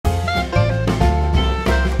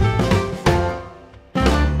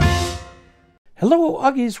Hello,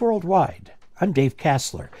 Uggies Worldwide. I'm Dave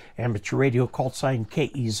Casler, amateur radio call sign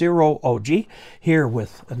KE0OG, here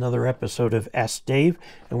with another episode of Ask Dave,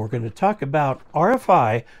 and we're going to talk about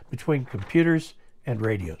RFI between computers and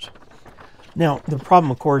radios. Now, the problem,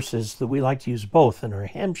 of course, is that we like to use both in our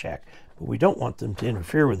ham shack, but we don't want them to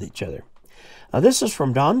interfere with each other. This is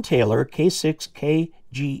from Don Taylor,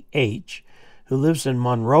 K6KGH, who lives in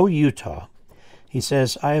Monroe, Utah. He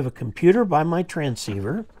says, I have a computer by my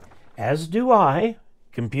transceiver, as do I.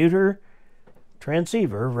 Computer,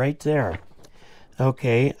 transceiver, right there.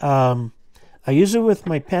 Okay, I use it with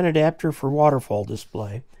my pen adapter for waterfall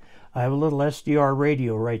display. I have a little SDR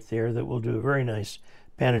radio right there that will do a very nice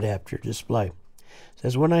pen adapter display. It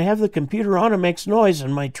says, when I have the computer on, it makes noise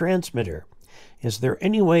in my transmitter. Is there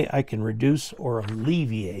any way I can reduce or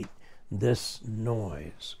alleviate this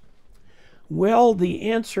noise? Well, the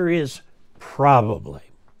answer is probably.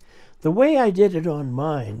 The way I did it on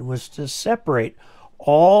mine was to separate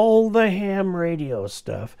all the ham radio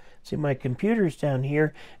stuff. See, my computer's down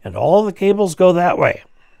here, and all the cables go that way.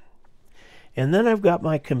 And then I've got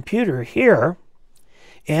my computer here,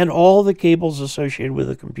 and all the cables associated with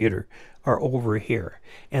the computer are over here.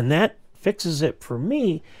 And that fixes it for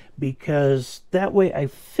me because that way I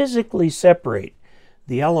physically separate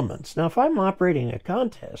the elements. Now, if I'm operating a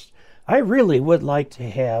contest, I really would like to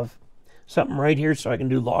have something right here so I can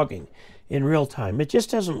do logging in real time. It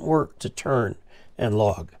just doesn't work to turn and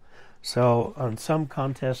log. So on some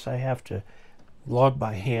contests I have to log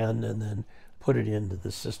by hand and then put it into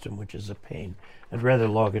the system, which is a pain. I'd rather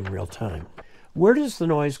log in real time. Where does the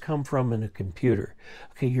noise come from in a computer?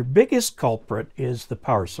 Okay, your biggest culprit is the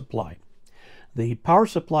power supply. The power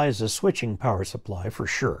supply is a switching power supply for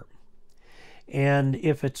sure. And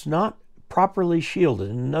if it's not properly shielded,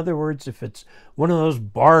 in other words, if it's one of those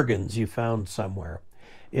bargains you found somewhere,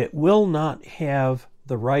 it will not have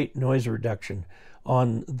the right noise reduction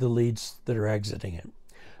on the leads that are exiting it.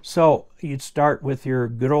 So you'd start with your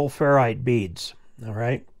good old ferrite beads, all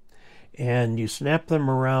right? And you snap them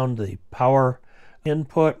around the power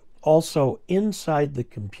input. Also inside the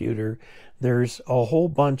computer, there's a whole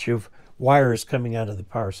bunch of wires coming out of the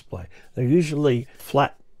power supply. They're usually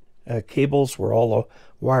flat cables where all the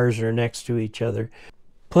wires are next to each other.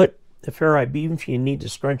 Put the ferrite bead, if you need to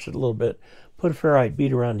scrunch it a little bit, put a ferrite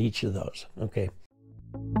bead around each of those, okay?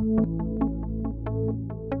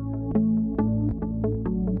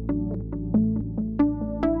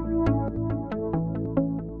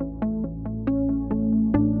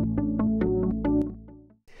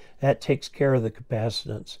 That takes care of the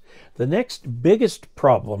capacitance. The next biggest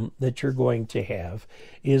problem that you're going to have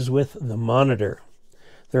is with the monitor.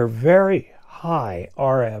 There are very high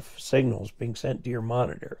RF signals being sent to your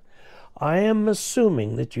monitor. I am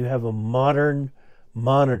assuming that you have a modern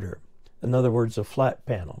monitor, in other words, a flat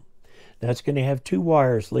panel. Now it's going to have two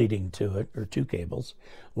wires leading to it, or two cables.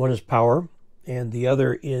 One is power, and the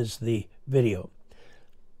other is the video.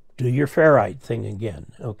 Do your ferrite thing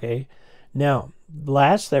again, okay? Now,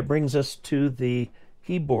 last, that brings us to the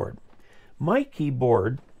keyboard. My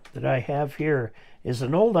keyboard that I have here is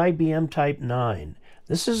an old IBM Type 9.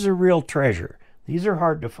 This is a real treasure. These are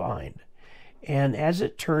hard to find. And as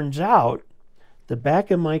it turns out, the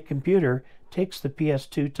back of my computer takes the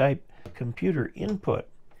PS2 type computer input.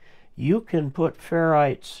 You can put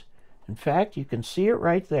ferrites. In fact, you can see it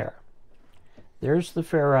right there. There's the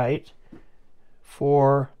ferrite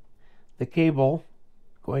for the cable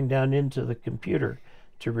going down into the computer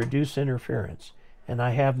to reduce interference. And I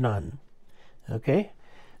have none. Okay?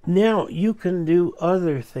 Now, you can do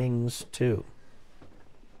other things too.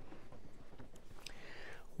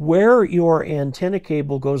 Where your antenna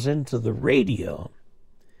cable goes into the radio,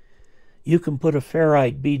 you can put a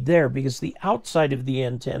ferrite bead there because the outside of the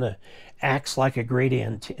antenna acts like a great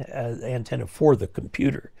antenna for the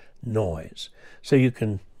computer noise. So you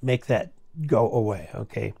can make that go away,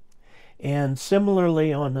 okay? And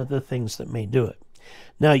similarly on other things that may do it.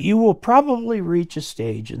 Now, you will probably reach a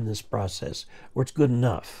stage in this process where it's good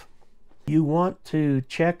enough. You want to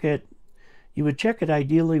check it, you would check it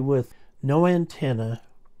ideally with no antenna,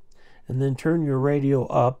 and then turn your radio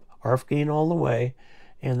up, RF gain all the way,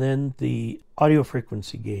 and then the audio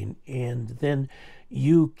frequency gain. And then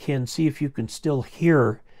you can see if you can still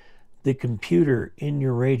hear the computer in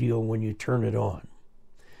your radio when you turn it on.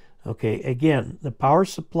 Okay, again, the power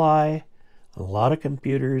supply, a lot of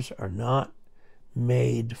computers are not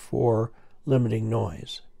made for limiting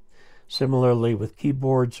noise. Similarly with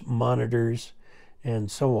keyboards, monitors,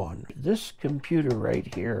 and so on. This computer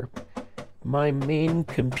right here, my main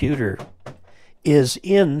computer, is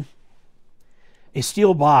in a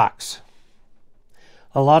steel box.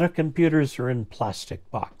 A lot of computers are in plastic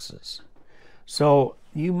boxes. So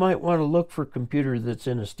you might want to look for a computer that's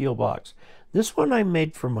in a steel box. This one I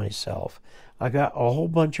made for myself. I got a whole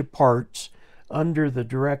bunch of parts under the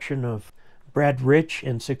direction of Brad Rich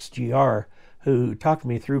and 6GR, who talked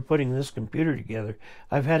me through putting this computer together.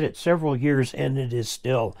 I've had it several years, and it is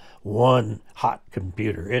still one hot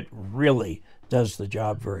computer. It really does the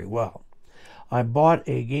job very well. I bought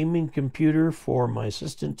a gaming computer for my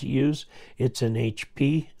assistant to use. It's an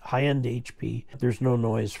HP, high-end HP. There's no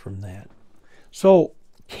noise from that. So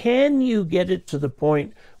can you get it to the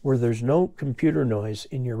point where there's no computer noise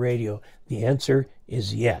in your radio? The answer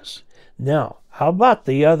is yes. Now, how about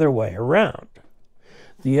the other way around?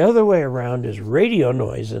 The other way around is radio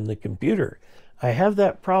noise in the computer. I have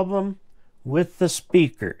that problem with the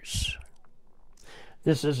speakers.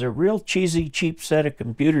 This is a real cheesy, cheap set of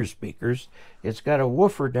computer speakers. It's got a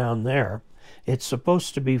woofer down there. It's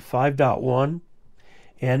supposed to be 5.1,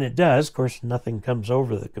 and it does. Of course, nothing comes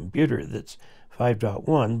over the computer that's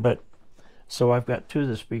 5.1, but so I've got two of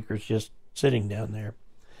the speakers just sitting down there.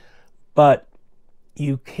 But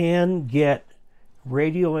you can get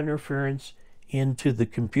radio interference into the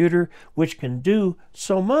computer, which can do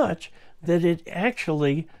so much that it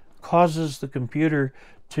actually causes the computer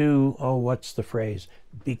to, what's the phrase,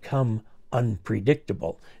 become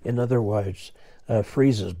unpredictable. In other words,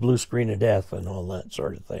 freezes, blue screen of death, and all that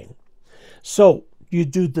sort of thing. So you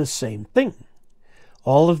do the same thing.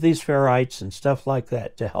 All of these ferrites and stuff like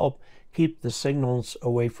that to help keep the signals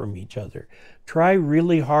away from each other. Try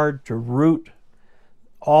really hard to route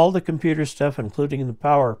all the computer stuff, including the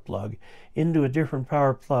power plug, into a different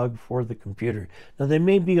power plug for the computer. Now, they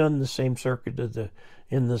may be on the same circuit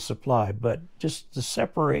in the supply, but just the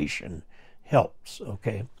separation helps,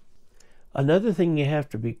 okay? Another thing you have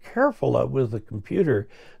to be careful of with the computer,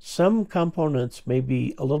 some components may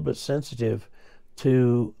be a little bit sensitive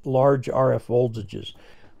to large RF voltages.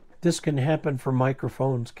 This can happen for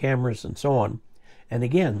microphones, cameras, and so on. And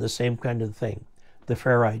again, the same kind of thing, the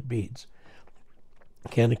ferrite beads.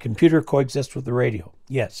 Can a computer coexist with the radio?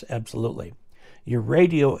 Yes, absolutely. Your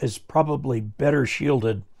radio is probably better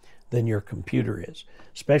shielded than your computer is,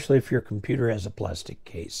 especially if your computer has a plastic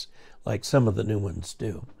case, like some of the new ones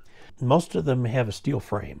do. Most of them have a steel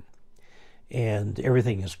frame, and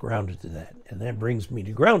everything is grounded to that. And that brings me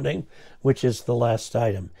to grounding, which is the last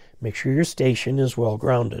item. Make sure your station is well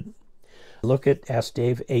grounded. Look at Ask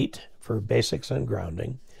Dave 8 for basics on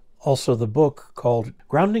grounding. Also, the book called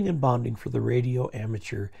Grounding and Bonding for the Radio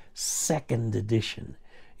Amateur, 2nd edition,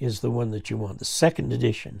 is the one that you want. The 2nd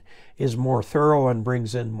edition is more thorough and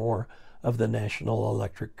brings in more of the National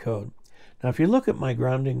Electric Code. Now, if you look at my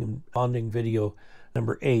grounding and bonding video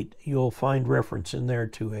number 8, you'll find reference in there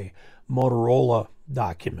to a Motorola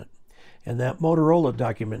document. And that Motorola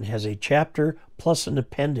document has a chapter plus an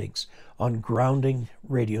appendix on grounding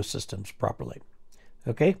radio systems properly.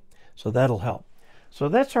 Okay? So that'll help. So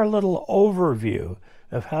that's our little overview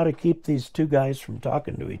of how to keep these two guys from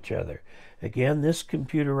talking to each other. Again, this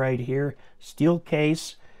computer right here, steel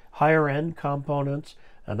case, higher end components,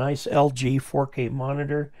 a nice LG 4K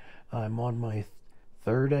monitor. I'm on my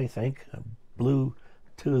 3rd, I think. I blew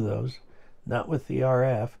 2 of those, not with the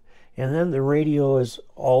RF. And then the radio is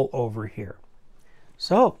all over here.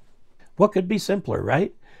 So, what could be simpler,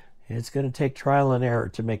 right? It's going to take trial and error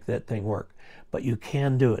to make that thing work. But you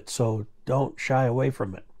can do it, so don't shy away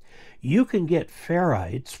from it. You can get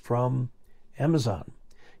ferrites from Amazon.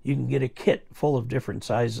 You can get a kit full of different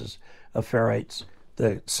sizes of ferrites,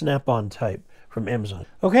 the snap-on type from Amazon.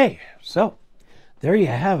 Okay, so there you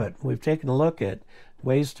have it. We've taken a look at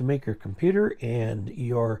ways to make your computer and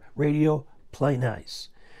your radio play nice.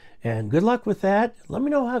 And good luck with that. Let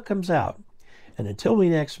me know how it comes out. And until we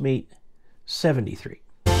next meet, 73.